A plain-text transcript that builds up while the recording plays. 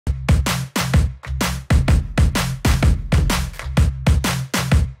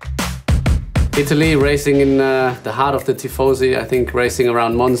Italy, racing in the heart of the tifosi. I think racing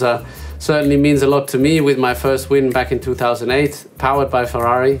around Monza certainly means a lot to me, with my first win back in 2008, powered by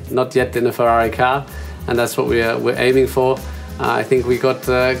Ferrari, not yet in a Ferrari car, and that's what we're aiming for. I think we got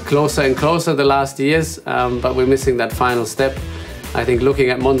closer and closer the last years, but we're missing that final step. I think looking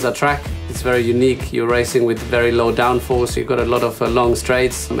at Monza track, it's very unique. You're racing with very low downforce, you've got a lot of long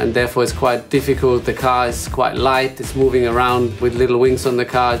straights, and therefore it's quite difficult. The car is quite light, it's moving around with little wings on the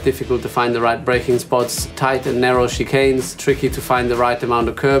car. It's difficult to find the right braking spots, tight and narrow chicanes, tricky to find the right amount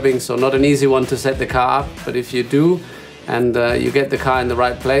of curbing, so not an easy one to set the car up. But if you do, and you get the car in the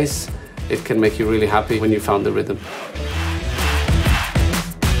right place, it can make you really happy when you found the rhythm.